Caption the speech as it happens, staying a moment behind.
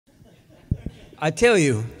I tell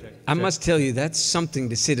you, I must tell you, that's something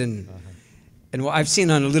to sit in. And what I've seen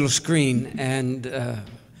on a little screen, and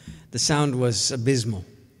the sound was abysmal.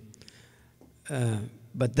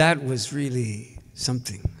 But that was really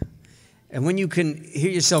something. And when you can hear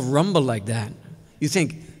yourself rumble like that, you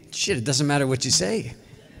think, shit, it doesn't matter what you say.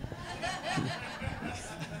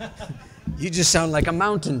 You just sound like a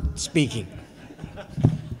mountain speaking.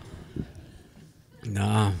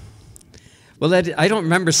 No. Well, I don't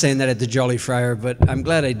remember saying that at the Jolly Friar, but I'm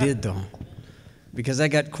glad I did, though. Because I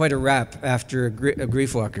got quite a rap after a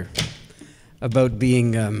grief walker about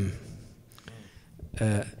being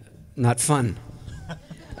not fun.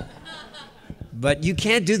 But you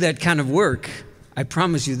can't do that kind of work, I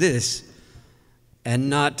promise you this, and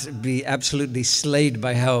not be absolutely slayed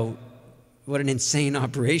by what an insane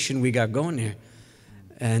operation we got going here.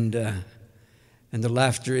 And the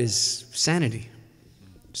laughter is sanity.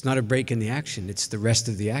 It's not a break in the action, it's the rest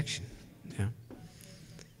of the action. Yeah.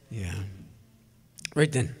 Yeah. Right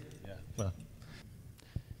then. Yeah. Well,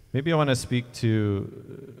 maybe I want to speak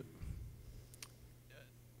to,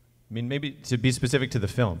 maybe to be specific to the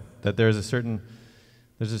film, that there's a certain,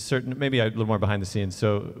 maybe a little more behind the scenes.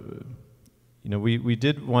 So, we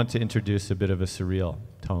did want to introduce a bit of a surreal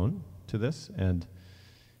tone to this. And,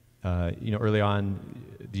 early on,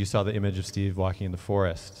 you saw the image of Steve walking in the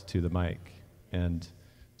forest to the mic, and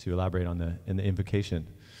to elaborate on the invocation.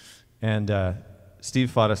 And Steve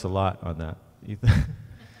fought us a lot on that.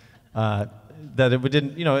 That it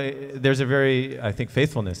didn't, there's a very, I think,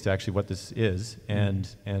 faithfulness to actually what this is, and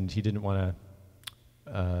he didn't want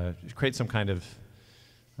to create some kind of,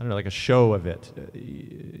 I don't know, like a show of it,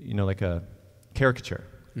 like a caricature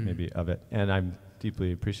maybe of it, and I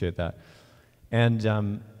deeply appreciate that. And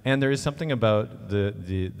there is something about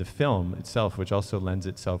the film itself which also lends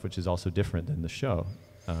itself, which is also different than the show,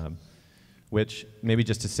 which maybe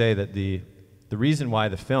just to say that the reason why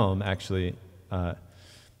the film actually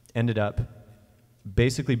ended up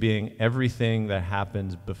basically being everything that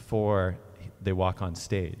happens before they walk on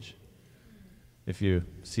stage. If you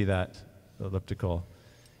see that elliptical.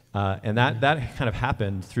 And that kind of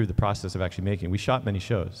happened through the process of actually making. We shot many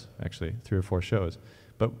shows, actually, 3 or 4 shows.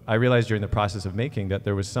 But I realized during the process of making that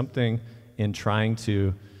there was something in trying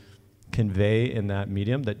to convey in that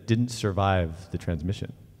medium that didn't survive the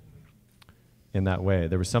transmission in that way.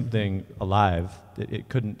 There was something alive that it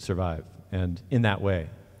couldn't survive, and in that way.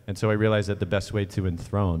 And so I realized that the best way to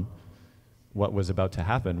enthrone what was about to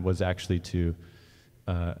happen was actually to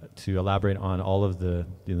elaborate on all of the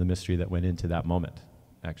mystery that went into that moment,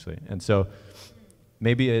 actually. And so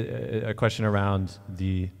maybe a question around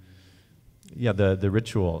the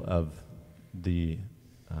ritual of the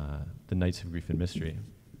Nights of Grief and Mystery,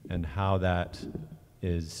 and how that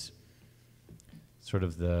is sort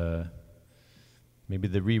of maybe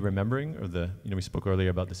the re-remembering, or we spoke earlier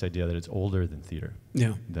about this idea that it's older than theater.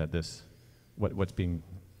 Yeah. That what's being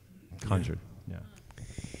conjured. Yeah.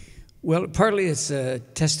 Well, partly it's a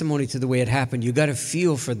testimony to the way it happened. You got to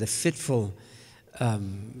feel for the fitful,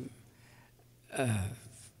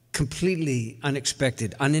 completely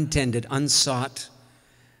unexpected, unintended, unsought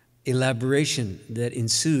elaboration that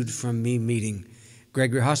ensued from me meeting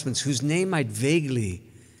Gregory Hoskins, whose name I'd vaguely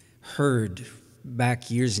heard back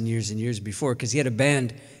years and years and years before, because he had a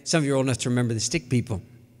band. Some of you are old enough to remember the Stick People.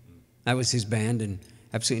 That was his band, and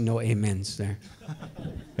absolutely no amens there.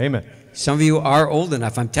 Amen. Some of you are old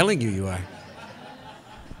enough. I'm telling you, you are.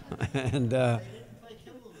 And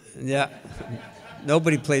yeah,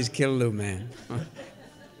 nobody plays Killaloe, man.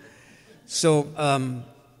 So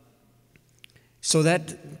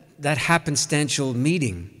that happenstantial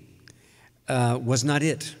meeting was not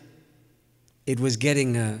it. It was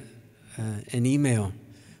getting an email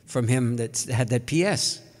from him that had that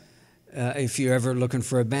PS. If you're ever looking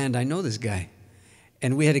for a band, I know this guy.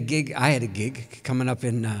 And we had a gig, I had a gig coming up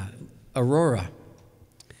in Aurora.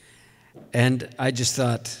 And I just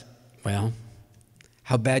thought, well,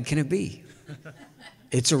 how bad can it be?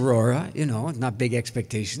 It's Aurora, not big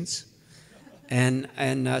expectations. And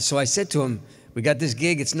so I said to him, we got this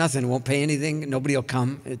gig, it's nothing, it won't pay anything, nobody will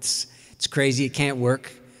come, it's crazy, it can't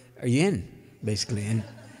work. Are you in, basically?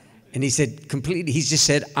 And he said, completely, he just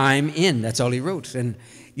said, I'm in. That's all he wrote. And,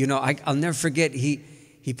 I'll never forget,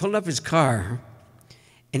 he pulled up his car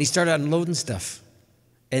and he started unloading stuff.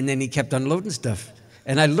 And then he kept unloading stuff.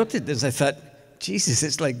 And I looked at this, I thought, Jesus,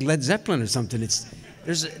 it's like Led Zeppelin or something.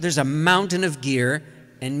 There's a mountain of gear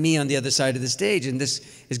and me on the other side of the stage. And this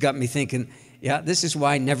has got me thinking, yeah, this is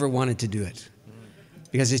why I never wanted to do it.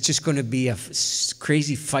 Because it's just going to be a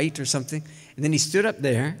crazy fight or something. And then he stood up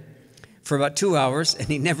there for about 2 hours, and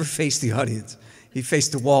he never faced the audience. He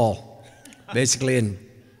faced the wall, basically, and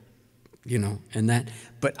you know, and that.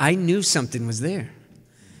 But I knew something was there,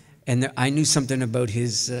 and I knew something about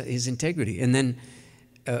his integrity. And then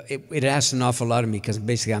it asked an awful lot of me, because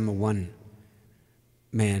basically I'm a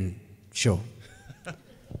one-man show.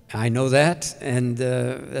 I know that, and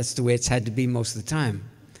that's the way it's had to be most of the time.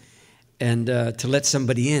 And to let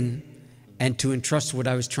somebody in and to entrust what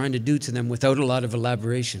I was trying to do to them without a lot of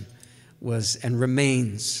elaboration was and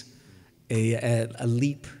remains a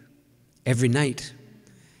leap every night.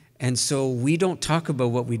 And so we don't talk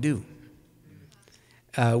about what we do.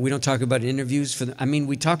 We don't talk about interviews.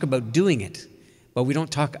 We talk about doing it, but we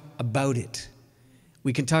don't talk about it.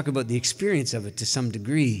 We can talk about the experience of it to some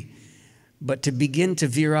degree, but to begin to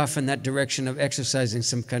veer off in that direction of exercising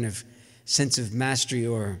some kind of sense of mastery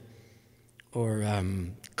or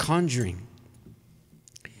conjuring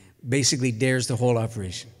basically dares the whole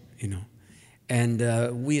operation, you know.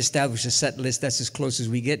 And we establish a set list. That's as close as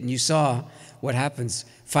we get. And you saw what happens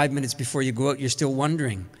 5 minutes before you go out. You're still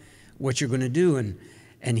wondering what you're going to do.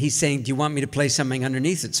 And he's saying, do you want me to play something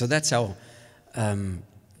underneath it? So that's how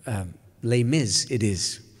Les Mis it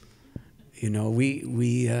is. You know,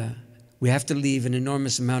 we have to leave an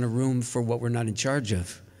enormous amount of room for what we're not in charge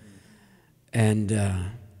of. And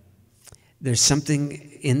there's something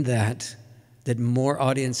in that more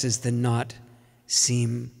audiences than not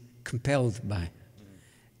seem compelled by.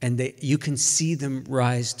 And you can see them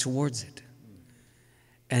rise towards it.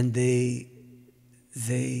 And they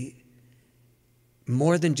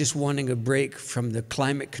more than just wanting a break from the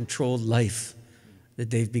climate-controlled life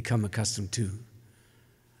that they've become accustomed to,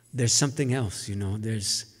 there's something else, you know.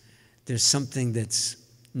 There's something that's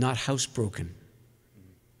not housebroken,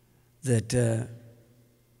 that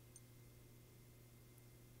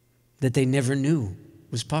they never knew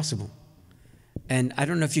was possible. And I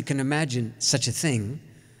don't know if you can imagine such a thing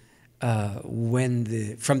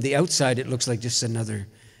when from the outside it looks like just another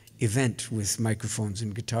event with microphones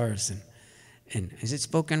and guitars. And is it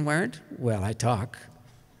spoken word? Well, I talk.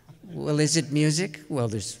 Well, is it music?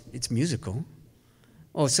 Well, it's musical.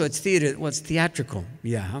 Oh, so it's theater. Well, it's theatrical.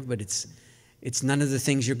 Yeah, but it's none of the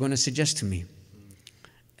things you're going to suggest to me.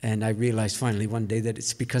 And I realized finally one day that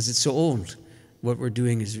it's because it's so old. What we're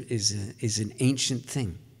doing is an ancient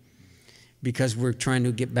thing, because we're trying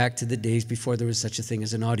to get back to the days before there was such a thing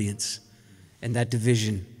as an audience, and that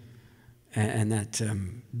division and that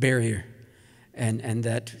barrier and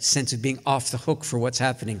that sense of being off the hook for what's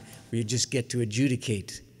happening, where you just get to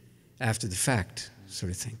adjudicate after the fact,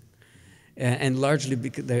 sort of thing. And largely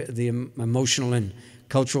because the emotional and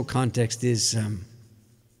cultural context is,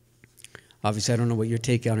 obviously I don't know what your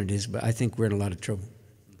take on it is, but I think we're in a lot of trouble.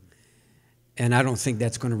 And I don't think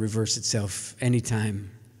that's going to reverse itself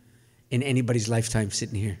anytime in anybody's lifetime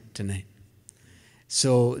sitting here tonight.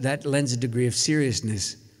 So that lends a degree of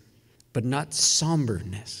seriousness, but not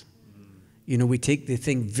somberness. You know, we take the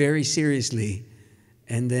thing very seriously,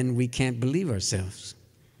 and then we can't believe ourselves.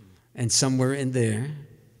 And somewhere in there,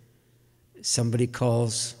 somebody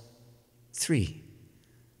calls 3.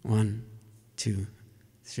 1, 2,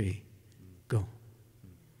 3, go.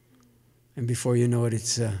 And before you know it,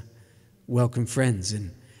 it's welcome friends.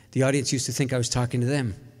 And the audience used to think I was talking to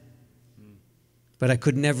them. But I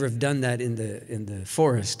could never have done that in the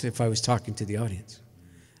forest if I was talking to the audience.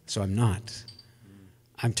 So I'm not.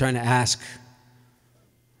 I'm trying to ask,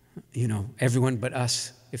 you know, everyone but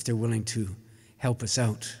us if they're willing to help us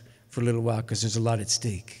out for a little while, because there's a lot at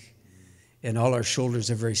stake. And all our shoulders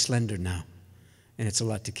are very slender now, and it's a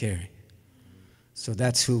lot to carry. So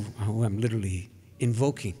that's who I'm literally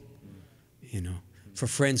invoking, you know. For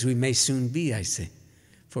friends we may soon be, I say.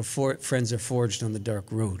 For friends are forged on the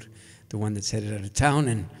dark road, the one that's headed out of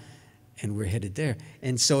town, and we're headed there.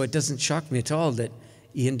 And so it doesn't shock me at all that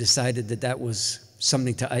Ian decided that was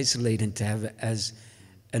something to isolate and to have as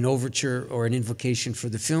an overture or an invocation for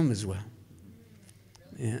the film as well.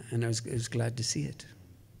 Yeah, and I was glad to see it.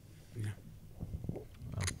 Yeah. Well,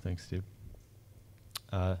 thanks, Steve.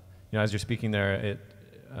 You know, as you're speaking there,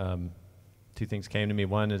 two things came to me.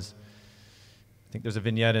 One is, I think there's a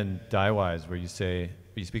vignette in Die-Wise where you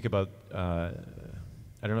speak about, I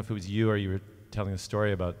don't know if it was you or you were telling a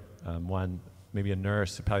story about maybe a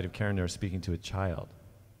nurse, a palliative care nurse, speaking to a child,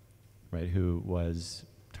 right, who was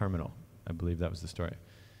terminal. I believe that was the story.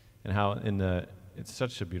 And how it's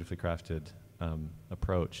such a beautifully crafted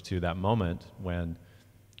approach to that moment when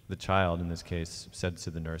the child, in this case, said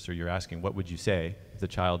to the nurse, or you're asking, what would you say if the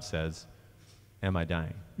child says, am I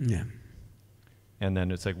dying? Yeah. And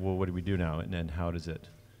then it's like, well, what do we do now? And then how does it?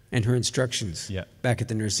 And her instructions back at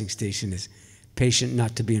the nursing station is patient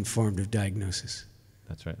not to be informed of diagnosis.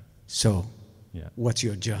 That's right. So what's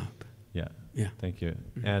your job? Yeah. Yeah. Thank you.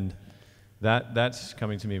 Mm-hmm. And That's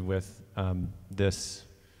coming to me with this,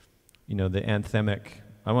 the anthemic.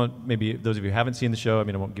 I want, maybe those of you who haven't seen the show, I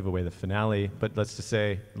won't give away the finale, but let's just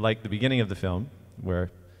say, like the beginning of the film,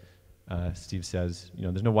 where Steve says,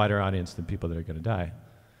 there's no wider audience than people that are going to die.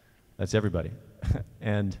 That's everybody.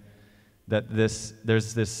 And that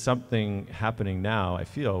there's this something happening now, I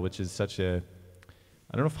feel, which is such a,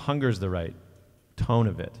 I don't know if hunger is the right tone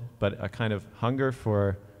of it, but a kind of hunger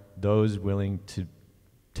for those willing to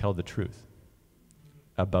tell the truth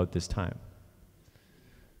about this time.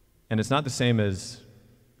 And it's not the same as,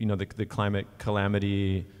 the climate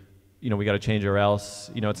calamity, we got to change or else.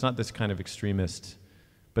 It's not this kind of extremist,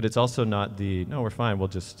 but it's also not the, no, we're fine, we'll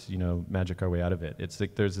just, magic our way out of it. It's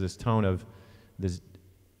like there's this tone of this,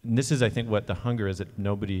 and this is, I think, what the hunger is, that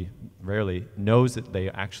nobody rarely knows that they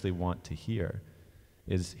actually want to hear,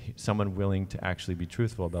 is someone willing to actually be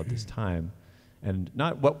truthful about this time. And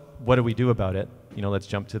not what do we do about it? Let's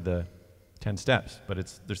jump to the 10 steps, but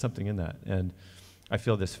there's something in that. And I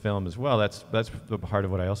feel this film as well, that's the part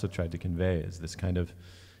of what I also tried to convey, is this kind of,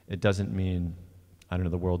 it doesn't mean,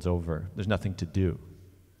 the world's over. There's nothing to do.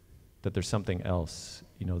 That there's something else,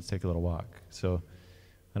 let's take a little walk. So,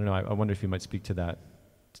 I don't know, I wonder if you might speak to that.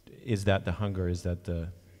 Is that the hunger? Is that the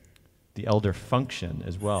elder function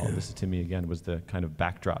as well? Yeah. This, to me, again, was the kind of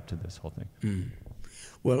backdrop to this whole thing. Mm.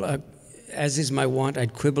 Well, as is my wont,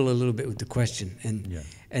 I'd quibble a little bit with the question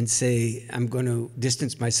and say I'm going to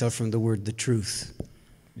distance myself from the word "the truth."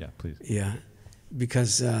 Yeah, please. Yeah,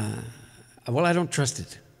 because I don't trust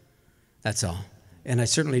it. That's all, and I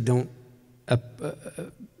certainly don't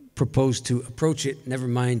propose to approach it. Never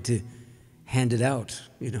mind to hand it out.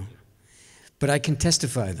 But I can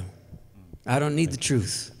testify, though. I don't need the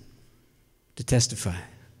truth to testify.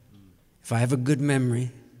 If I have a good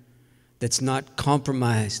memory that's not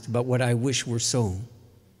compromised about what I wish were so,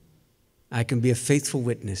 I can be a faithful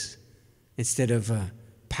witness instead of a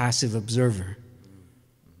passive observer.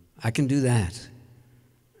 I can do that.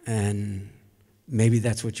 And maybe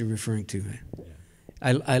that's what you're referring to.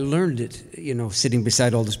 I learned it, sitting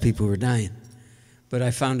beside all those people who were dying. But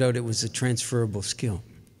I found out it was a transferable skill,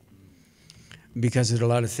 because there are a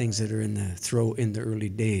lot of things that are in the early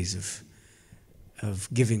days of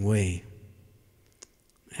giving way.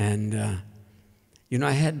 And I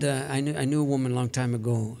knew a woman a long time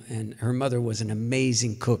ago, and her mother was an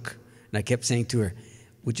amazing cook. And I kept saying to her,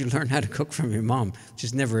 "Would you learn how to cook from your mom?" Which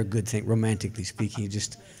is never a good thing, romantically speaking.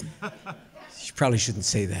 She probably shouldn't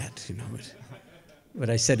say that, but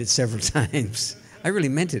I said it several times. I really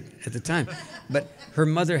meant it at the time. But her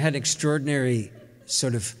mother had extraordinary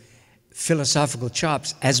sort of philosophical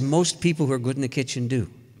chops, as most people who are good in the kitchen do.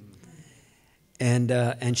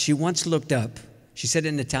 And she once looked up. She said it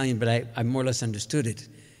in Italian, but I more or less understood it.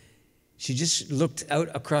 She just looked out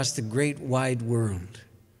across the great wide world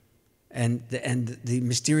and the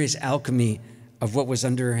mysterious alchemy of what was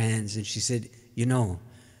under her hands. And she said,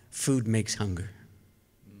 food makes hunger.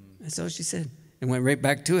 That's all she said. And went right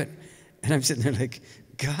back to it. And I'm sitting there like,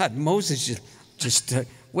 God, Moses, just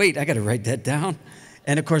wait, I got to write that down.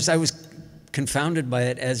 And of course, I was confounded by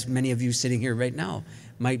it, as many of you sitting here right now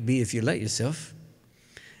might be if you let yourself.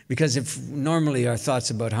 Because if normally our thoughts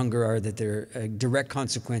about hunger are that they're a direct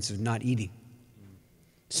consequence of not eating.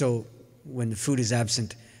 So when the food is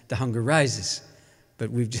absent, the hunger rises. But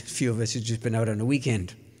a few of us have just been out on a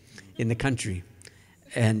weekend in the country.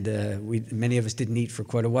 And many of us didn't eat for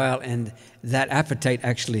quite a while. And that appetite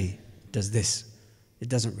actually does this. It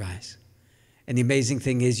doesn't rise. And the amazing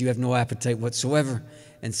thing is you have no appetite whatsoever.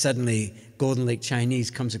 And suddenly Golden Lake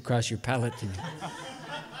Chinese comes across your palate. And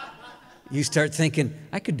you start thinking,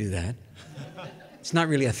 I could do that. It's not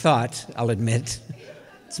really a thought, I'll admit.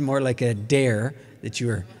 It's more like a dare that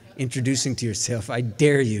you're introducing to yourself. I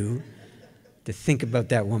dare you to think about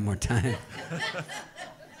that one more time.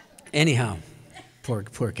 Anyhow, poor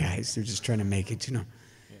guys, they're just trying to make it,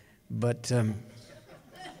 But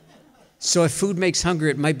so if food makes hunger,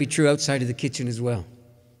 it might be true outside of the kitchen as well.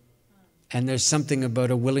 And there's something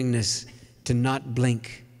about a willingness to not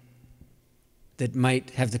blink that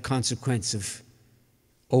might have the consequence of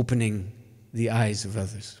opening the eyes of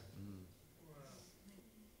others.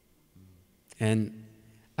 And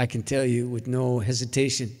I can tell you with no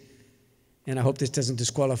hesitation, and I hope this doesn't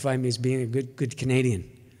disqualify me as being a good Canadian,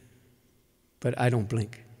 but I don't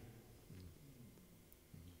blink.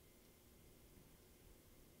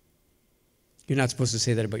 You're not supposed to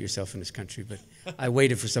say that about yourself in this country, but I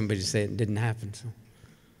waited for somebody to say it and it didn't happen, so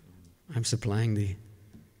I'm supplying the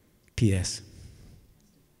PS.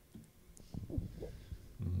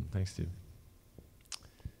 Thanks, Steve.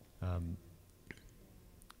 I'm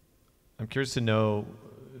curious to know,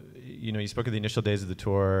 you spoke of the initial days of the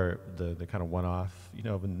tour, the kind of one-off,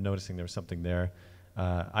 noticing there was something there.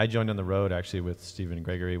 I joined on the road actually with Stephen and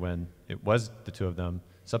Gregory when it was the two of them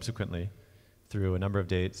subsequently through a number of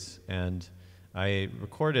dates, and I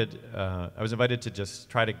recorded, I was invited to just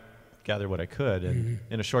try to gather what I could, and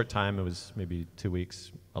in a short time, it was maybe 2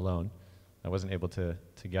 weeks alone. I wasn't able to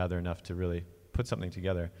gather enough to really put something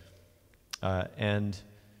together. And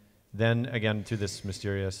then again, through this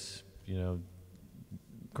mysterious,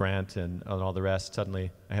 grant and all the rest, suddenly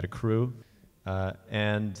I had a crew.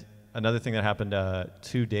 And another thing that happened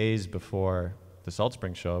 2 days before the Salt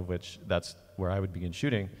Spring show, which that's where I would begin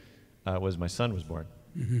shooting, was my son was born.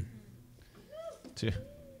 2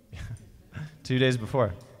 days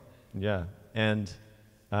before. Yeah. And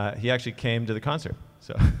he actually came to the concert.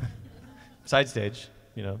 So side stage,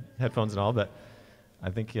 headphones and all, but I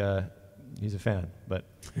think he's a fan. But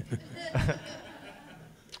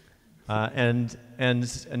and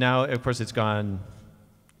now, of course, it's gone,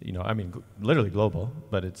 literally global,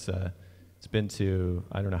 but it's been to,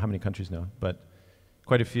 I don't know how many countries now, but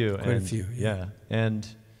quite a few. Quite a few, yeah. And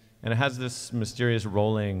it has this mysterious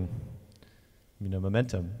rolling,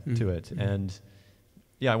 momentum to it. And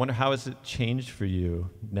yeah, I wonder how has it changed for you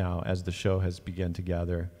now as the show has begun to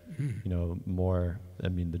gather, more,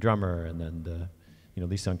 the drummer and then the,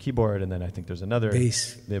 Lisa on keyboard, and then I think there's another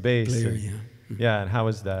bass player, yeah. Yeah, and how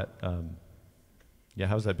has that,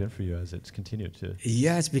 how's that been for you as it's continued to?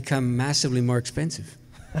 Yeah, it's become massively more expensive.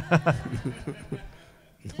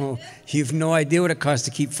 No, you've no idea what it costs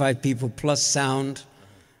to keep 5 people plus sound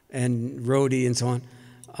and roadie and so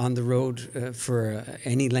on the road for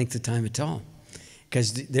any length of time at all.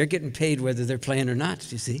 Because they're getting paid whether they're playing or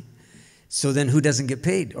not, you see. So then who doesn't get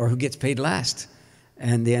paid, or who gets paid last?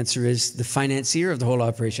 And the answer is the financier of the whole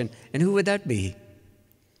operation. And who would that be?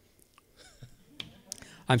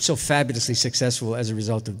 I'm so fabulously successful as a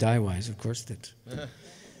result of DIY, of course.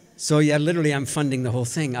 So yeah, literally I'm funding the whole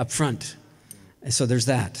thing up front. And so there's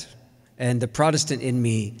that. And the Protestant in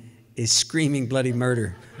me is screaming bloody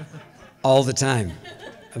murder all the time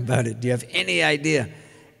about it. Do you have any idea?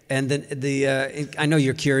 And then I know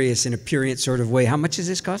you're curious in a prurient sort of way. How much is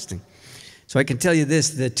this costing? So I can tell you this,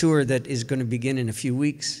 the tour that is going to begin in a few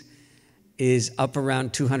weeks is up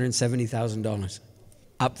around $270,000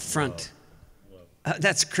 up front.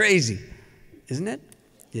 That's crazy, isn't it?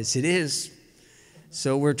 Yes, it is.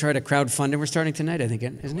 So we're trying to crowdfund, and we're starting tonight, I think,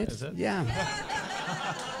 isn't it? Is it? Yeah.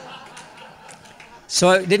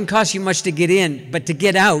 So it didn't cost you much to get in, but to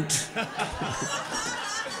get out,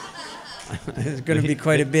 it's going to be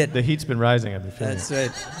quite a bit. The heat's been rising, I've been feeling. That's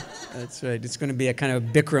right. That's right. It's going to be a kind of a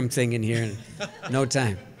Bikram thing in here in no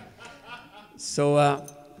time. So,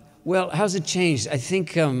 well, how's it changed? I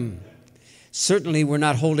think certainly we're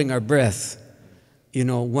not holding our breath,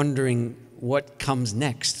 wondering what comes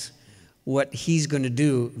next, what he's going to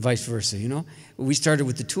do, vice versa, We started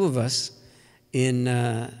with the two of us in,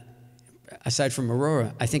 aside from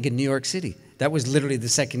Aurora, I think in New York City. That was literally the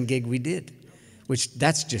second gig we did, which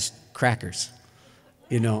that's just crackers,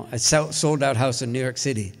 a sold-out house in New York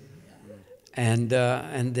City. And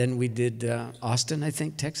then we did Austin, I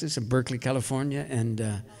think, Texas, and Berkeley, California,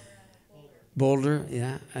 and Boulder,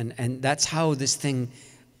 yeah. And that's how this thing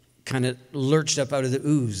kind of lurched up out of the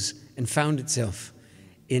ooze and found itself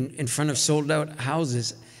in front of sold-out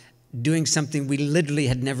houses doing something we literally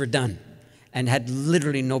had never done and had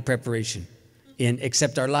literally no preparation in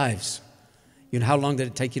except our lives. How long did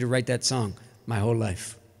it take you to write that song? My whole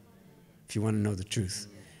life, if you want to know the truth.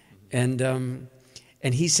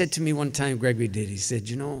 And he said to me one time, Gregory did, he said,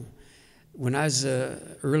 when I was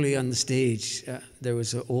early on the stage, there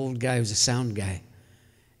was an old guy who was a sound guy.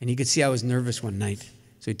 And he could see I was nervous one night.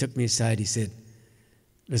 So he took me aside. He said,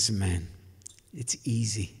 listen, man, it's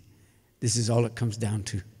easy. This is all it comes down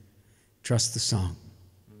to. Trust the song.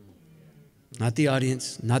 Not the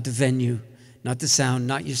audience, not the venue, not the sound,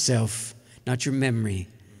 not yourself, not your memory,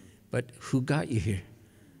 but who got you here.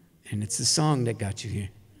 And it's the song that got you here.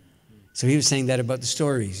 So he was saying that about the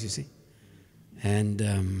stories, you see.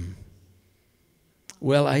 And,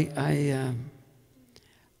 well, I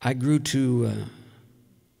grew to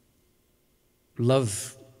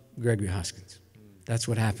love Gregory Hoskins. That's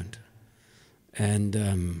what happened.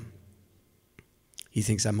 And he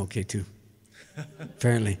thinks I'm okay, too,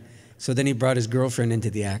 apparently. So then he brought his girlfriend into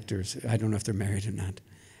the actors. I don't know if they're married or not.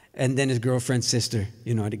 And then his girlfriend's sister,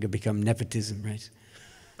 it could become nepotism, right?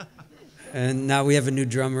 And now we have a new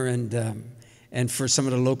drummer, and for some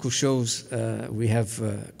of the local shows, we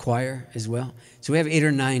have choir as well. So we have 8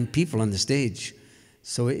 or 9 people on the stage.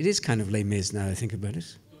 So it is kind of Les Mis now that I think about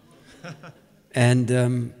it.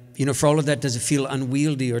 And, for all of that, does it feel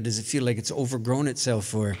unwieldy, or does it feel like it's overgrown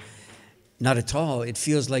itself, or not at all? It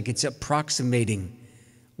feels like it's approximating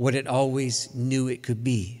what it always knew it could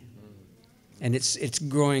be. And it's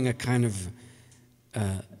growing a kind of,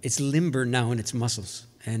 it's limber now in its muscles.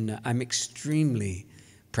 And I'm extremely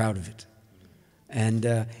proud of it. And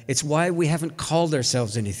it's why we haven't called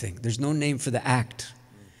ourselves anything. There's no name for the act.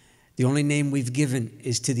 The only name we've given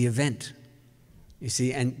is to the event. You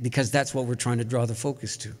see, and because that's what we're trying to draw the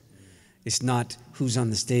focus to. It's not who's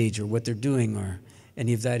on the stage or what they're doing or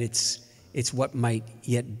any of that. It's what might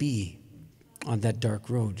yet be on that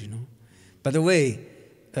dark road, By the way,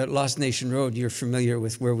 Lost Nation Road, you're familiar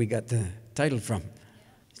with where we got the title from.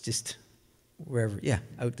 It's just wherever,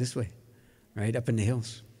 out this way, right up in the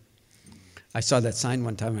hills. I saw that sign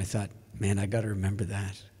one time and I thought, man, I got to remember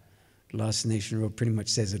that. Lost Nation Road pretty much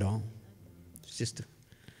says it all. It's just,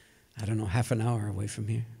 half an hour away from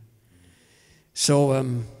here. So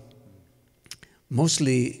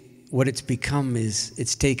mostly what it's become is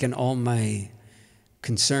it's taken all my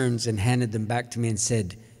concerns and handed them back to me and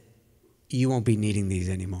said, you won't be needing these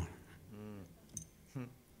anymore.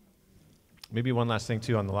 Maybe one last thing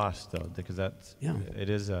too on the lost though, because it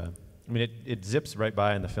is it zips right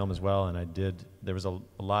by in the film as well, and there was a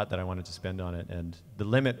lot that I wanted to spend on it, and the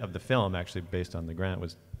limit of the film actually based on the grant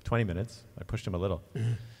was 20 minutes. I pushed him a little.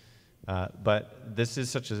 But this is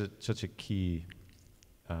such a key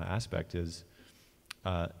aspect is,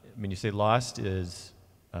 you say lost is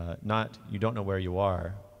not you don't know where you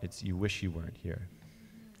are, it's you wish you weren't here.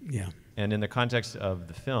 Yeah. And in the context of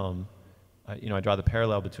the film, I draw the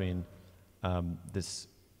parallel between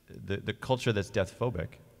the culture that's death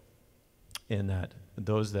phobic, in that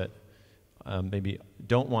those that maybe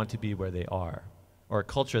don't want to be where they are, or a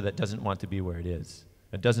culture that doesn't want to be where it is,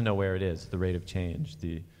 it doesn't know where it is, the rate of change,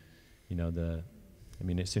 as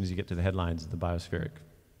soon as you get to the headlines, the biospheric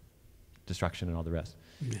destruction and all the rest.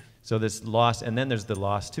 Yeah. So this loss, and then there's the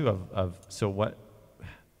loss too of so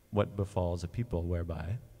what befalls a people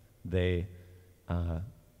whereby they are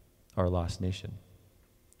a lost nation.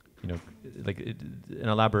 An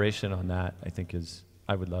elaboration on that, I think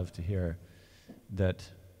I would love to hear that,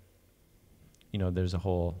 there's a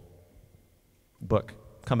whole book,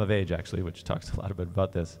 Come of Age actually, which talks a lot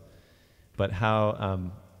about this, but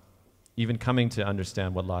how even coming to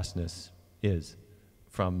understand what lostness is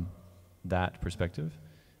from that perspective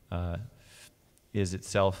is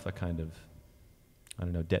itself a kind of,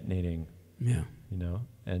 detonating,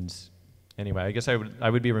 and anyway, I guess I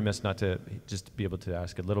would be remiss not to just be able to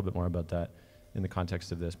ask a little bit more about that in the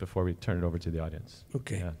context of this before we turn it over to the audience.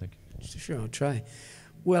 Okay. Yeah, thank you. Sure, I'll try.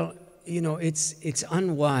 Well, it's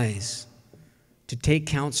unwise to take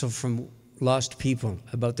counsel from lost people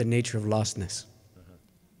about the nature of lostness.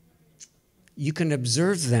 You can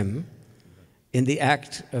observe them in the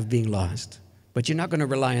act of being lost, but you're not going to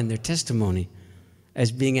rely on their testimony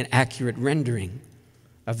as being an accurate rendering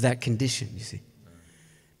of that condition, you see.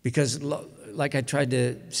 Because, like I tried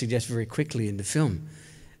to suggest very quickly in the film,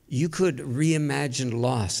 you could reimagine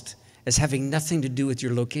lost as having nothing to do with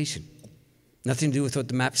your location, nothing to do with what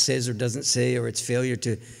the map says or doesn't say, or its failure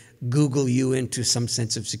to Google you into some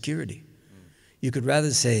sense of security. You could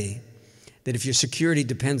rather say that if your security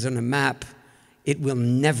depends on a map, it will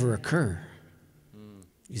never occur.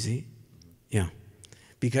 You see? Yeah.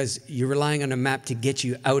 Because you're relying on a map to get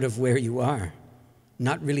you out of where you are,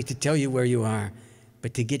 not really to tell you where you are,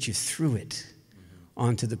 but to get you through it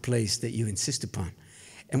onto the place that you insist upon.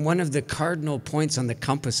 And one of the cardinal points on the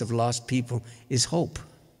compass of lost people is hope.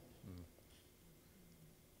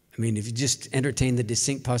 If you just entertain the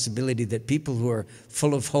distinct possibility that people who are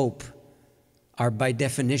full of hope are by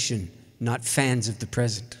definition not fans of the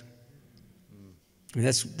present.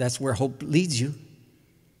 That's where hope leads you.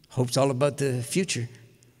 Hope's all about the future.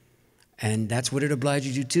 And that's what it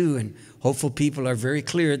obliges you to. And hopeful people are very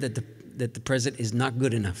clear that the present is not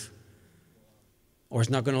good enough, or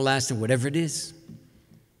it's not going to last in whatever it is,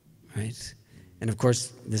 right? And of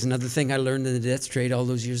course, there's another thing I learned in the death trade all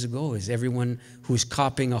those years ago, is everyone who's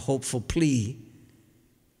copying a hopeful plea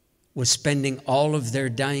was spending all of their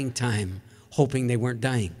dying time hoping they weren't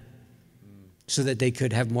dying, so that they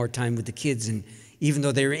could have more time with the kids. And even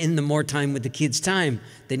though they were in the more time with the kids time,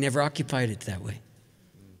 they never occupied it that way,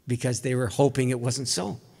 because they were hoping it wasn't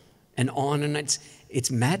so. And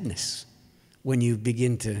it's madness when you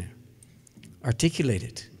begin to articulate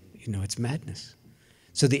it. It's madness.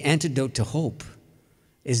 So the antidote to hope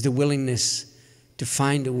is the willingness to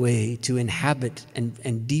find a way to inhabit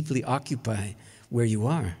and deeply occupy where you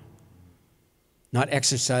are. Not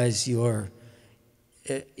exercise your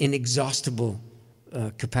inexhaustible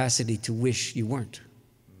capacity to wish you weren't.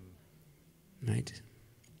 Right?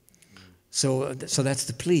 So that's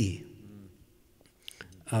the plea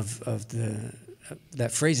of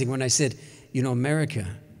that phrasing. When I said, America,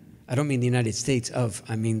 I don't mean the United States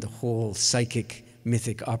I mean the whole psychic,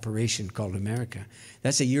 mythic operation called America.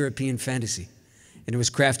 That's a European fantasy. And it was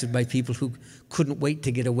crafted by people who couldn't wait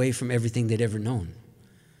to get away from everything they'd ever known.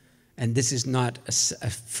 And this is not a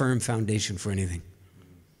firm foundation for anything.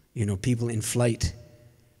 People in flight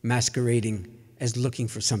masquerading as looking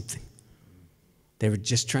for something. They were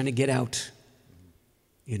just trying to get out,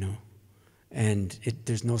 and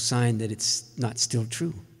there's no sign that it's not still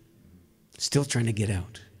true. Still trying to get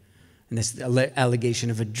out. And that's the allegation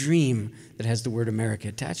of a dream that has the word America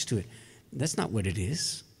attached to it. That's not what it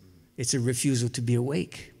is. It's a refusal to be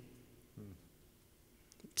awake.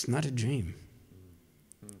 It's not a dream.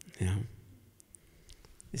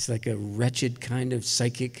 It's like a wretched kind of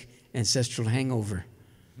psychic ancestral hangover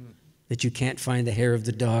that you can't find the hair of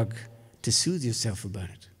the dog to soothe yourself about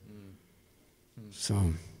it.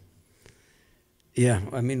 So, yeah,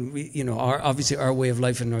 I mean, obviously our way of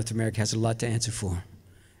life in North America has a lot to answer for,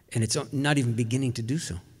 and it's not even beginning to do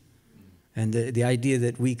so. And the idea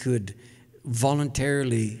that we could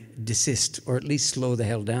voluntarily desist, or at least slow the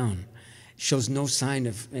hell down, shows no sign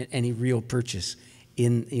of any real purchase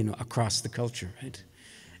across the culture, right?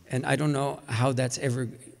 And I don't know how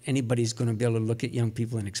anybody's going to be able to look at young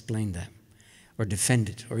people and explain that, or defend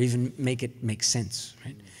it, or even make it make sense,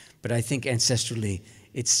 right? But I think ancestrally,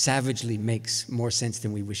 it savagely makes more sense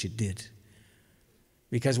than we wish it did.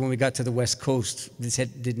 Because when we got to the West Coast, this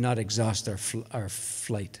did not exhaust our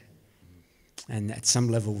flight. And at some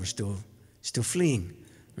level, we're still fleeing,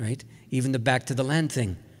 right? Even the back to the land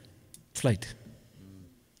thing, flight.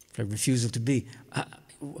 Refusal to be.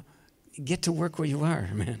 Get to work where you are,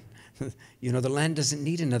 man. The land doesn't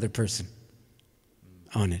need another person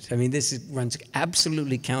on it. I mean, this runs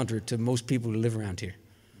absolutely counter to most people who live around here,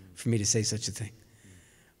 for me to say such a thing.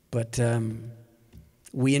 But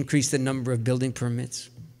we increased the number of building permits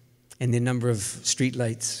and the number of street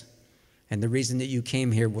lights. And the reason that you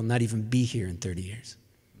came here will not even be here in 30 years.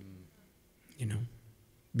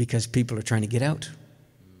 Because people are trying to get out.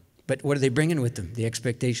 But what are they bringing with them? The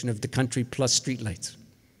expectation of the country plus street lights.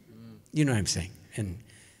 You know what I'm saying? And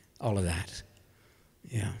all of that.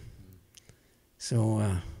 Yeah.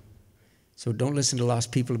 So don't listen to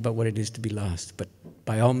lost people about what it is to be lost. But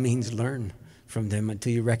by all means, learn from them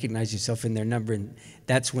until you recognize yourself in their number. And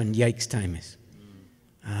that's when yikes time is.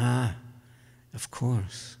 Of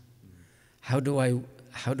course. How do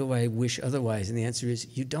I wish otherwise? And the answer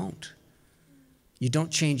is, you don't. You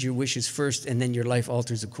don't change your wishes first and then your life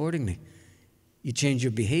alters accordingly. You change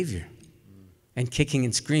your behavior. And kicking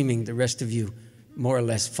and screaming, the rest of you more or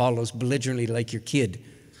less follows belligerently like your kid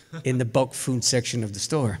in the bulk food section of the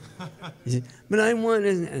store. But I want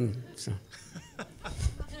it, and so.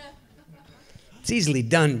 It's easily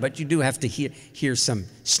done, but you do have to hear some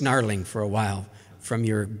snarling for a while from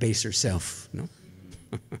your baser self, no?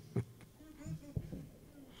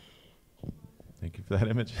 Thank you for that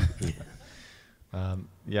image.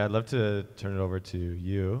 I'd love to turn it over to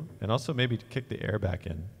you, and also maybe to kick the air back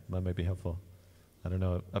in. That might be helpful. I don't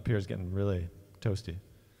know. Up here is getting really toasty.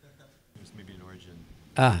 There's maybe an origin.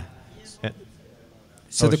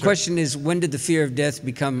 So the question is, when did the fear of death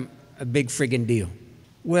become a big friggin' deal?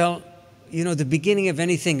 Well, the beginning of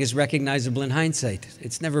anything is recognizable in hindsight.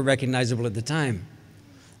 It's never recognizable at the time.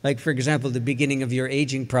 Like, for example, the beginning of your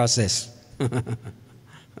aging process.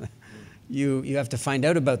 You have to find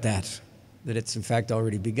out about that it's in fact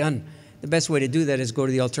already begun. The best way to do that is go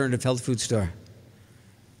to the alternative health food store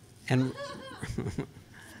and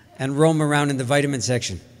roam around in the vitamin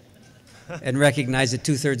section and recognize that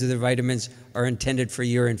 2/3 of the vitamins are intended for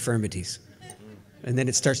your infirmities. And then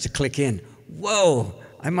it starts to click in. Whoa,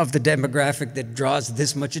 I'm of the demographic that draws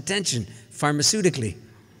this much attention pharmaceutically,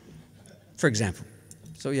 for example.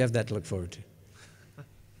 So you have that to look forward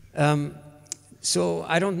to. So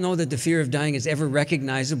I don't know that the fear of dying is ever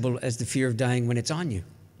recognizable as the fear of dying when it's on you.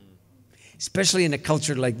 Especially in a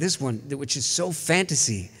culture like this one, which is so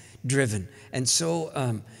fantasy-driven and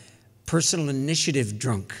so personal initiative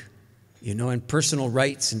drunk, and personal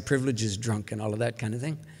rights and privileges drunk and all of that kind of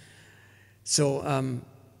thing. So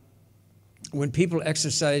when people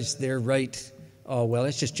exercise their right,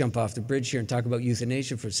 let's just jump off the bridge here and talk about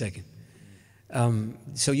euthanasia for a second.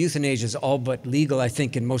 So euthanasia is all but legal, I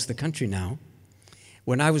think, in most of the country now.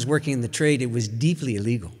 When I was working in the trade, it was deeply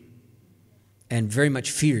illegal and very much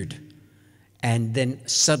feared, and then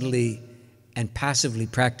subtly and passively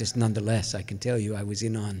practiced nonetheless. I can tell you I was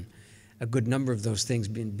in on a good number of those things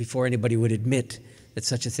before anybody would admit that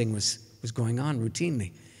such a thing was going on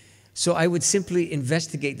routinely. So I would simply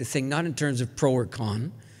investigate the thing, not in terms of pro or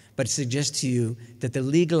con, but suggest to you that the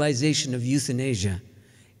legalization of euthanasia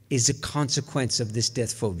is a consequence of this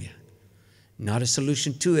death phobia. Not a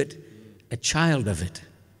solution to it, a child of it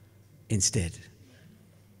instead.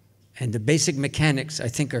 And the basic mechanics, I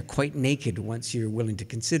think, are quite naked once you're willing to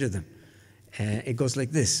consider them. It goes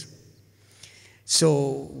like this.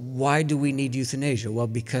 So why do we need euthanasia? Well,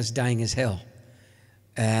 because dying is hell.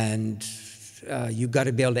 And you've got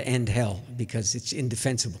to be able to end hell because it's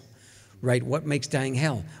indefensible. Right? What makes dying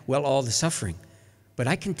hell? Well, all the suffering. But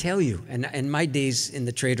I can tell you, and my days in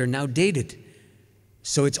the trade are now dated,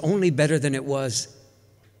 so it's only better than it was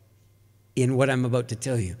in what I'm about to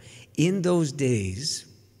tell you. In those days,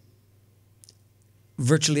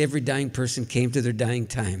 virtually every dying person came to their dying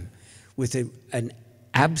time with an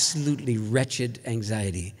absolutely wretched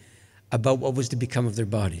anxiety about what was to become of their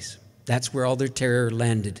bodies. That's where all their terror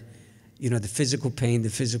landed. You know, the physical pain,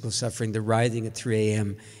 the physical suffering, the writhing at 3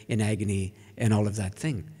 a.m. in agony, and all of that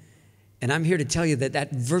thing. And I'm here to tell you that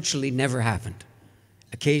that virtually never happened.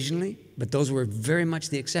 Occasionally, but those were very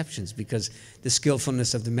much the exceptions because the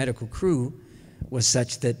skillfulness of the medical crew was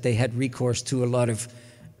such that they had recourse to a lot of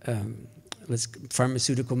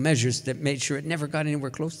pharmaceutical measures that made sure it never got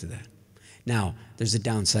anywhere close to that. Now, there's a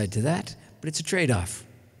downside to that, but it's a trade-off.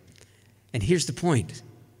 And here's the point,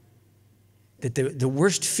 that the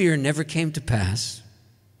worst fear never came to pass,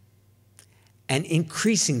 and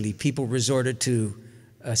increasingly people resorted to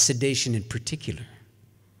sedation in particular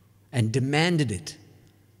and demanded it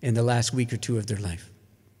in the last week or two of their life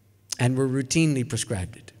and were routinely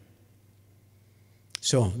prescribed it.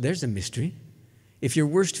 So there's a mystery. If your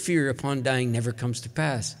worst fear upon dying never comes to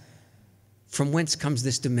pass, from whence comes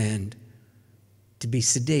this demand to be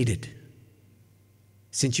sedated?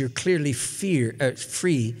 Since you're clearly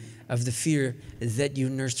free of the fear that you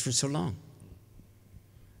nursed for so long.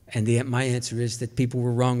 And my answer is that people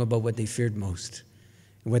were wrong about what they feared most.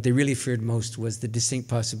 And what they really feared most was the distinct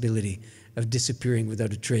possibility of disappearing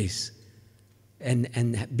without a trace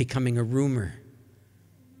and becoming a rumor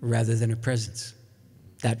rather than a presence.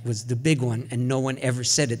 That was the big one, and no one ever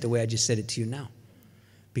said it the way I just said it to you now,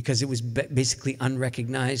 because it was basically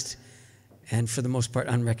unrecognized and for the most part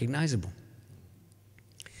unrecognizable.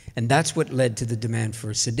 And that's what led to the demand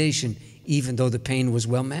for sedation, even though the pain was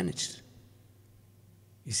well managed.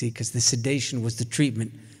 You see, because the sedation was the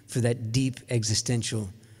treatment for that deep existential,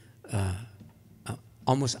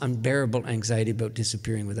 almost unbearable anxiety about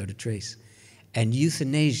disappearing without a trace. And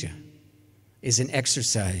euthanasia is an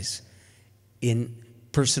exercise in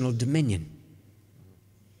personal dominion,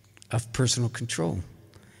 of personal control,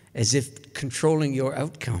 as if controlling your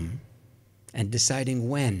outcome and deciding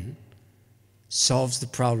when solves the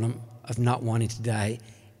problem of not wanting to die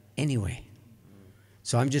anyway.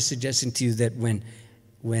 So I'm just suggesting to you that when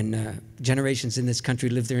generations in this country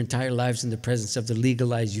lived their entire lives in the presence of the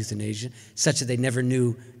legalized euthanasia, such that they never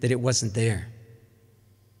knew that it wasn't there,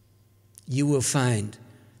 you will find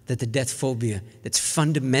that the death phobia that's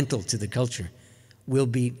fundamental to the culture will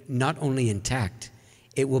be not only intact,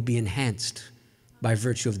 it will be enhanced by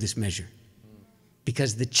virtue of this measure.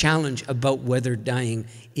 Because the challenge about whether dying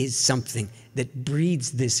is something that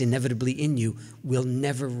breeds this inevitably in you will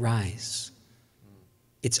never rise.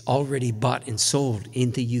 It's already bought and sold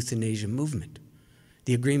in the euthanasia movement.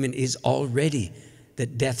 The agreement is already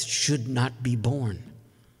that death should not be born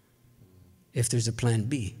if there's a plan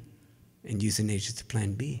B, and euthanasia is the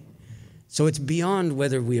plan B. So it's beyond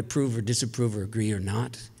whether we approve or disapprove or agree or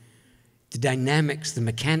not. The dynamics, the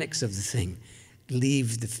mechanics of the thing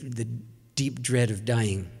leave the deep dread of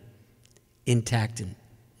dying intact and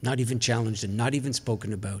not even challenged and not even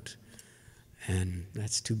spoken about. And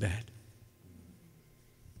that's too bad.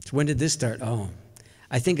 So when did this start? Oh,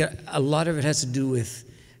 I think a lot of it has to do with,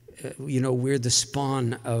 we're the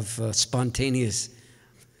spawn of spontaneous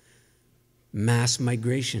mass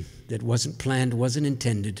migration that wasn't planned, wasn't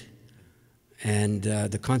intended. And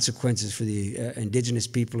the consequences for the indigenous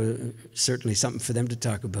people are certainly something for them to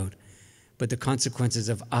talk about. But the consequences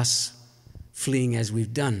of us fleeing as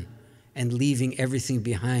we've done and leaving everything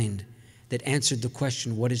behind that answered the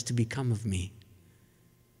question, what is to become of me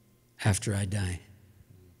after I die,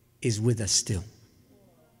 is with us still.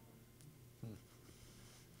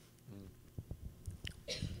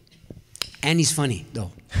 And he's funny,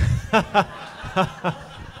 though.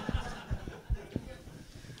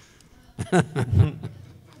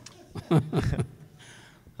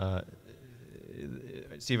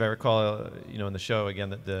 Steve, I recall, in the show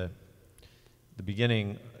again that the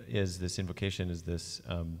beginning is this invocation, is this,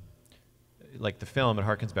 like the film, it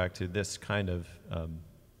harkens back to this kind of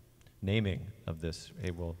naming of this.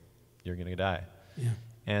 Hey, well, you're going to die. Yeah.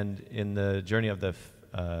 And in the journey of the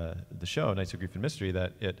show, Nights of Grief and Mystery,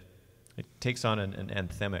 that it takes on an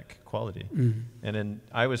anthemic quality. Mm. And then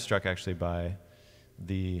I was struck actually by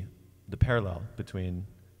the parallel between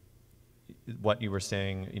what you were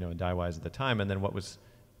saying, you know, in Die Wise at the time, and then what was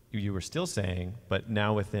you were still saying, but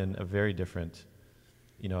now within a very different,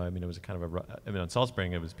 you know, I mean, it was a kind of on Salt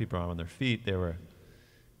Spring, it was people on their feet, they were,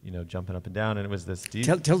 you know, jumping up and down, and it was this deep.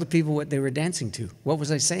 Tell the people what they were dancing to. What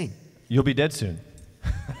was I saying? You'll be dead soon.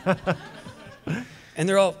 And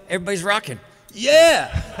everybody's rocking.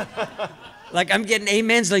 Yeah! Like I'm getting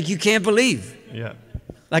amens like you can't believe. Yeah.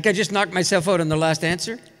 Like I just knocked myself out on the last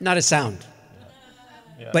answer. Not a sound.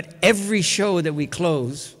 Yeah. But every show that we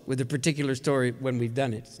close with a particular story when we've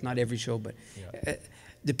done it, it's not every show, but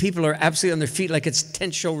the people are absolutely on their feet like it's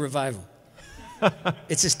 10th show revival.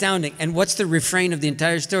 It's astounding. And what's the refrain of the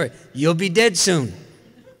entire story? You'll be dead soon.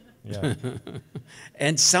 Yeah.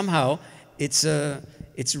 And somehow it's a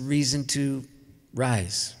reason to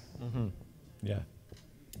rise. Mm-hmm. Yeah.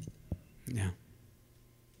 Yeah.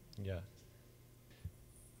 Yeah.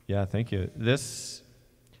 Yeah, thank you. This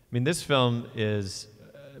film is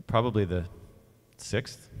probably the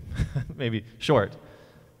 6th, maybe short,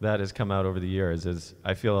 that has come out over the years. As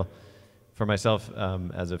I feel for myself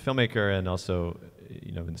as a filmmaker and also,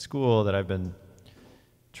 you know, in school, that I've been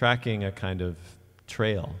tracking a kind of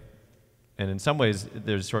trail. And in some ways,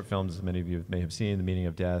 there's short films many of you may have seen, The Meaning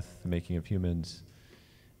of Death, The Making of Humans,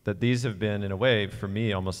 that these have been, in a way, for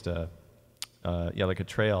me, almost like a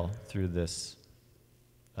trail through this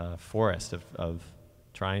forest of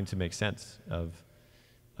trying to make sense of,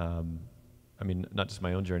 I mean, not just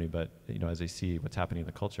my own journey, but, you know, as I see what's happening in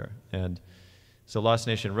the culture. And so Lost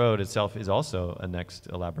Nation Road itself is also a next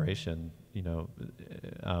elaboration, you know,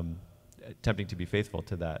 attempting to be faithful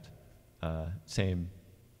to that same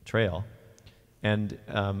trail. And,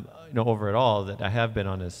 you know, over it all, that I have been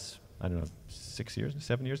on this, I don't know,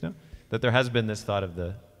 7 years now, that there has been this thought of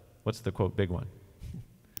what's the quote, big one,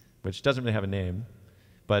 which doesn't really have a name,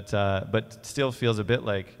 but still feels a bit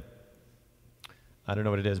like, I don't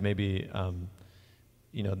know what it is, maybe,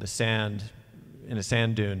 you know, the sand, in a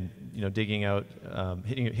sand dune, you know, digging out,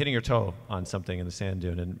 hitting your toe on something in the sand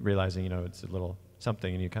dune and realizing, you know, it's a little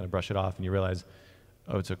something, and you kind of brush it off and you realize,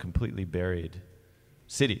 oh, it's a completely buried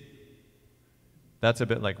city. That's a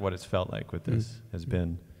bit like what it's felt like with this, has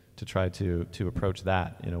been to try to approach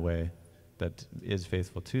that in a way that is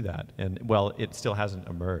faithful to that. And, well, it still hasn't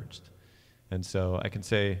emerged. And so I can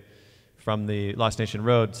say from the Lost Nation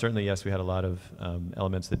Road, certainly, yes, we had a lot of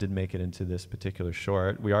elements that didn't make it into this particular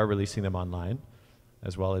short. We are releasing them online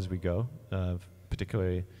as well as we go,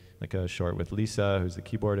 particularly like a short with Lisa, who's the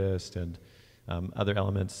keyboardist, and other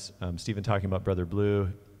elements. Stephen talking about Brother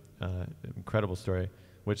Blue, incredible story,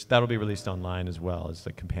 which that'll be released online as well as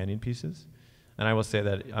like companion pieces. And I will say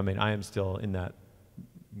that, I mean, I am still in that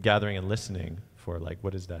gathering and listening for like,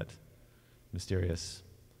 what is that mysterious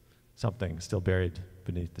something still buried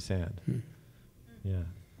beneath the sand? Yeah.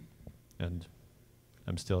 And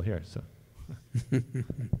I'm still here, so.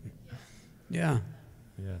 Yeah.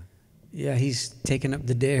 Yeah. Yeah, he's taken up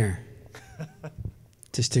the dare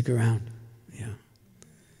to stick around. Yeah.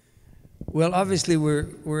 Well, obviously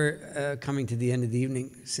we're coming to the end of the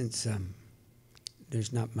evening since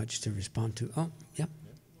there's not much to respond to. Oh, yeah.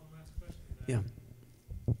 Yeah.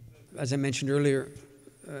 As I mentioned earlier,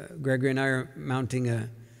 Gregory and I are mounting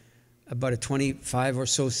about a 25 or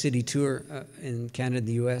so city tour in Canada and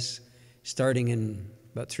the U.S., starting in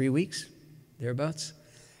about 3 weeks, thereabouts.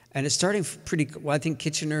 And it's starting pretty, well, I think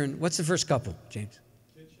Kitchener, and what's the first couple, James?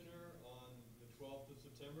 Kitchener on the 12th of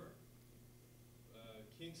September,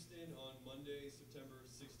 Kingston on Monday, September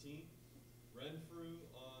 16th, Renfrew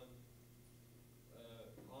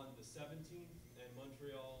on the 17th, and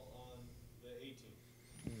Montreal on the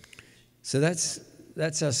 18th. So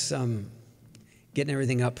that's us getting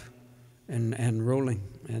everything up and rolling,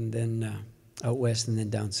 and then out west and then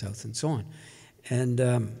down south and so on. And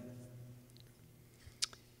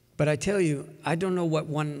but I tell you, I don't know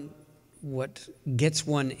what gets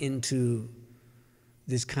one into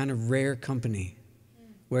this kind of rare company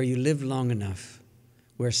where you live long enough,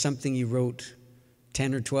 where something you wrote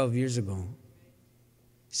 10 or 12 years ago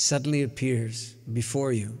suddenly appears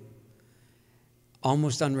before you,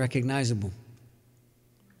 almost unrecognizable,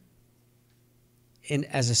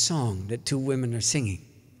 as a song that two women are singing.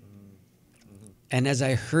 And as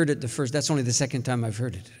I heard it that's only the second time I've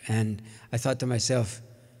heard it. And I thought to myself,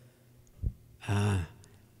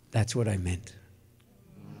 that's what I meant.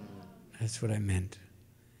 That's what I meant.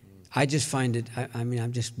 I just find it, I mean,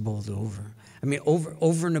 I'm just bowled over. I mean,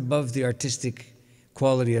 over and above the artistic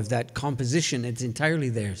quality of that composition, it's entirely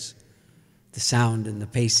theirs. The sound and the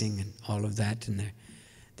pacing and all of that, and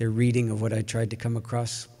their reading of what I tried to come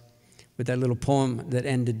across with that little poem that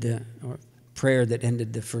ended, or prayer that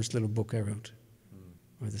ended the first little book I wrote,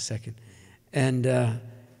 or the second. And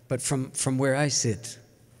but from where I sit,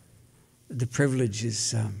 the privilege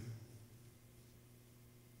is,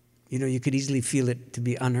 you could easily feel it to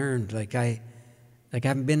be unearned. Like I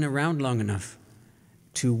haven't been around long enough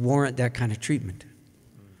to warrant that kind of treatment.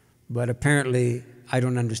 But apparently, I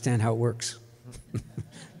don't understand how it works.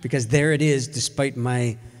 Because there it is, despite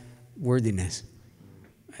my worthiness.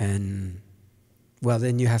 And, well,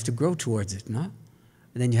 then you have to grow towards it, no? And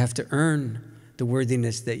then you have to earn the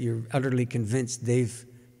worthiness that you're utterly convinced they've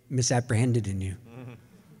misapprehended in you.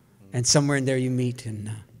 And somewhere in there you meet, and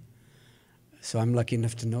so I'm lucky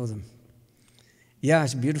enough to know them. Yeah,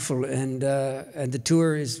 it's beautiful, and the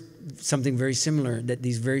tour is something very similar, that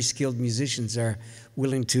these very skilled musicians are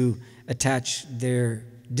willing to attach their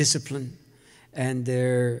discipline and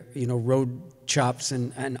their road chops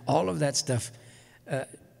and all of that stuff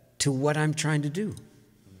to what I'm trying to do,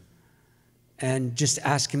 and just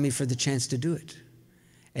asking me for the chance to do it.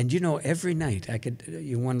 And every night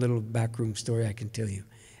one little backroom story I can tell you.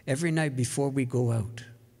 Every night before we go out,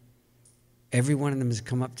 every one of them has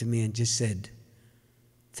come up to me and just said,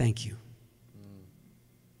 "Thank you."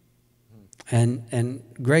 And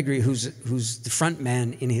Gregory, who's the front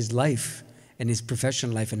man in his life and his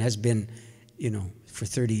professional life, and has been, for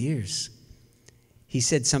 30 years, he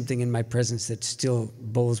said something in my presence that still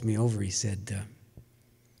bowls me over. He said,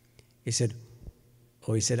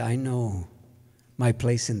 "I know my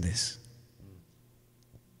place in this."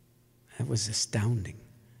 That was astounding,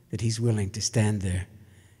 that he's willing to stand there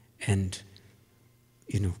and,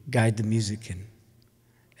 guide the music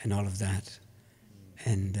and all of that.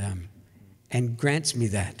 And grants me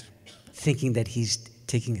that, thinking that he's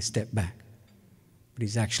taking a step back. But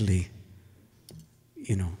he's actually,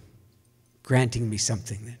 granting me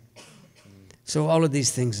something. So all of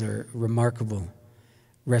these things are a remarkable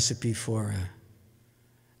recipe for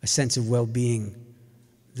a sense of well-being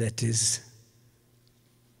that is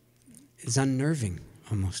unnerving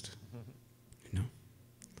almost,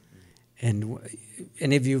 And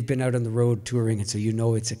any of you have been out on the road touring, and so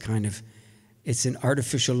it's an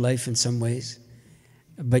artificial life in some ways,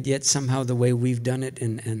 but yet somehow the way we've done it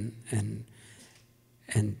and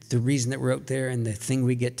the reason that we're out there and the thing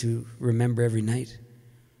we get to remember every night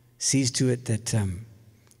sees to it that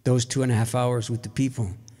those 2.5 hours with the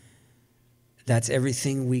people, that's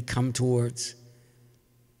everything we come towards,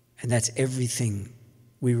 and that's everything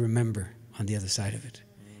we remember on the other side of it.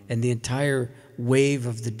 And the entire wave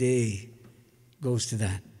of the day goes to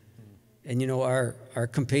that. And our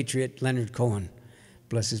compatriot Leonard Cohen,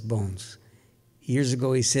 bless his bones, years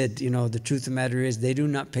ago he said, the truth of the matter is they do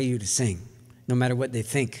not pay you to sing, no matter what they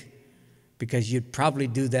think, because you'd probably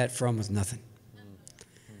do that for almost nothing.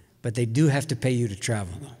 But they do have to pay you to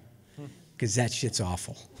travel, though, because that shit's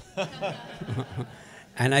awful.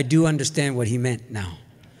 And I do understand what he meant now,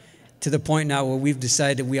 to the point now where we've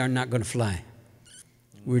decided we are not going to fly.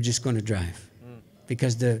 We're just going to drive,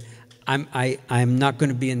 because I'm not going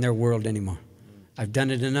to be in their world anymore. I've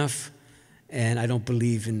done it enough, and I don't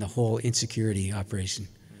believe in the whole insecurity operation.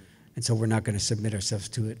 And so we're not going to submit ourselves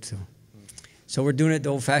to it. So we're doing it the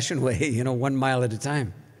old-fashioned way, 1 mile at a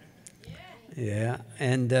time. Yeah.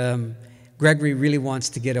 And Gregory really wants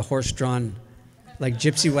to get a horse-drawn, like,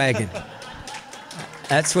 gypsy wagon.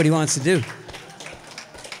 That's what he wants to do.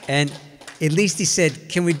 And at least he said,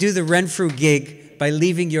 "Can we do the Renfrew gig by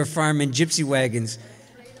leaving your farm in gypsy wagons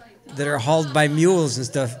that are hauled by mules and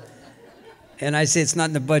stuff?" And I say, "It's not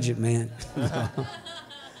in the budget, man."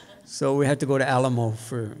 So we have to go to Alamo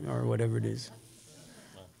or whatever it is.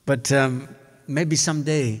 But maybe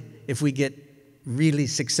someday, if we get really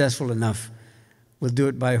successful enough, we'll do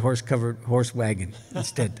it by a horse wagon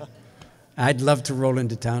instead. I'd love to roll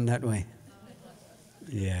into town that way.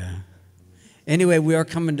 Yeah. Anyway, we are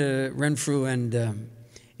coming to Renfrew, and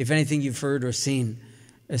if anything you've heard or seen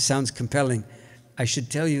sounds compelling, I should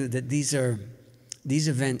tell you that these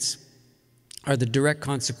events are the direct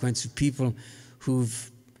consequence of people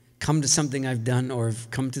who've come to something I've done or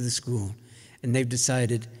have come to the school, and they've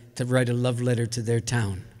decided to write a love letter to their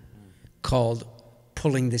town called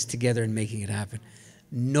Pulling This Together and Making It Happen.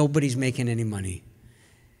 Nobody's making any money,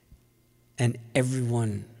 and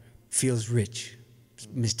everyone feels rich,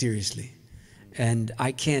 mysteriously. And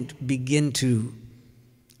I can't begin to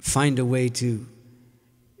find a way to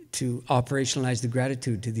operationalize the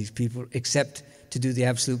gratitude to these people, except to do the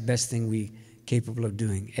absolute best thing we're capable of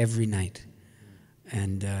doing every night.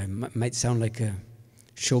 And it might sound like a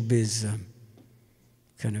showbiz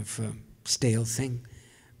kind of stale thing,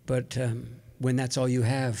 but when that's all you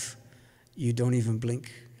have, you don't even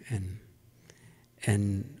blink.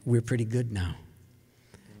 and we're pretty good now.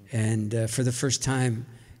 And for the first time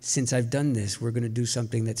since I've done this, we're going to do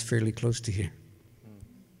something that's fairly close to here.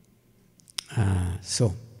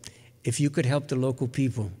 So if you could help the local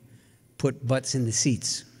people put butts in the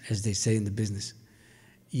seats, as they say in the business,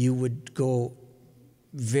 you would go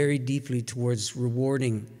very deeply towards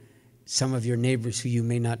rewarding some of your neighbors who you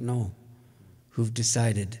may not know, who've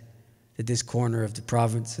decided that this corner of the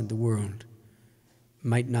province and the world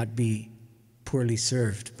might not be poorly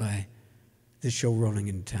served by the show rolling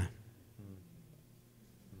into town.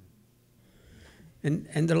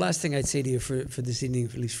 And the last thing I'd say to you for this evening,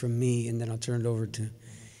 at least from me, and then I'll turn it over to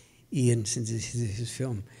Ian since it's his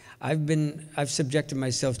film. I've subjected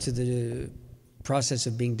myself to the process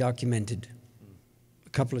of being documented a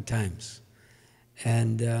couple of times.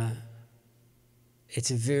 And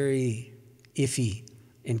it's a very iffy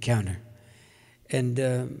encounter. And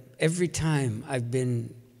every time I've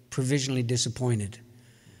been provisionally disappointed,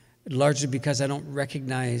 largely because I don't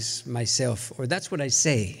recognize myself, or that's what I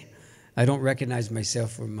say. I don't recognize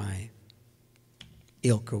myself or my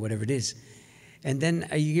ilk or whatever it is. And then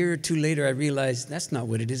a year or two later, I realized that's not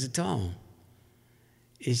what it is at all.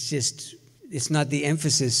 It's just, it's not the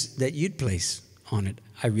emphasis that you'd place on it,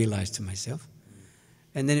 I realized to myself.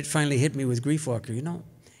 And then it finally hit me with Grief Walker. You know,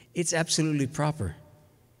 it's absolutely proper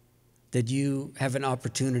that you have an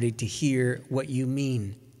opportunity to hear what you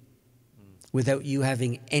mean without you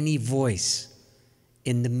having any voice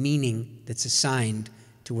in the meaning that's assigned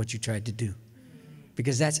to what you tried to do.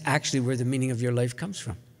 Because that's actually where the meaning of your life comes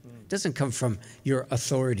from. It doesn't come from your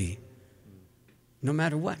authority, no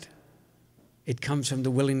matter what. It comes from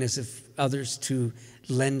the willingness of others to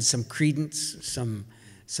lend some credence, some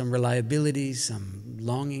reliability, some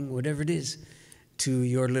longing, whatever it is, to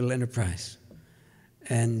your little enterprise.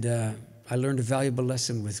 And I learned a valuable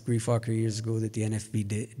lesson with Grief Walker years ago that the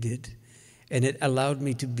NFB did. And it allowed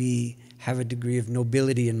me to have a degree of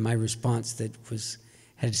nobility in my response that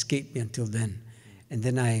had escaped me until then. And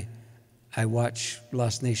then I watch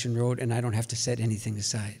Lost Nation Road, and I don't have to set anything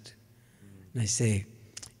aside. And I say,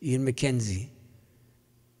 Ian MacKenzie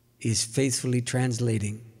is faithfully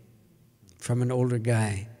translating from an older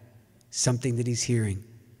guy something that he's hearing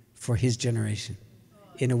for his generation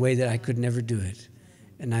in a way that I could never do it.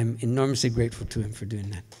 And I'm enormously grateful to him for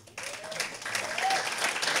doing that.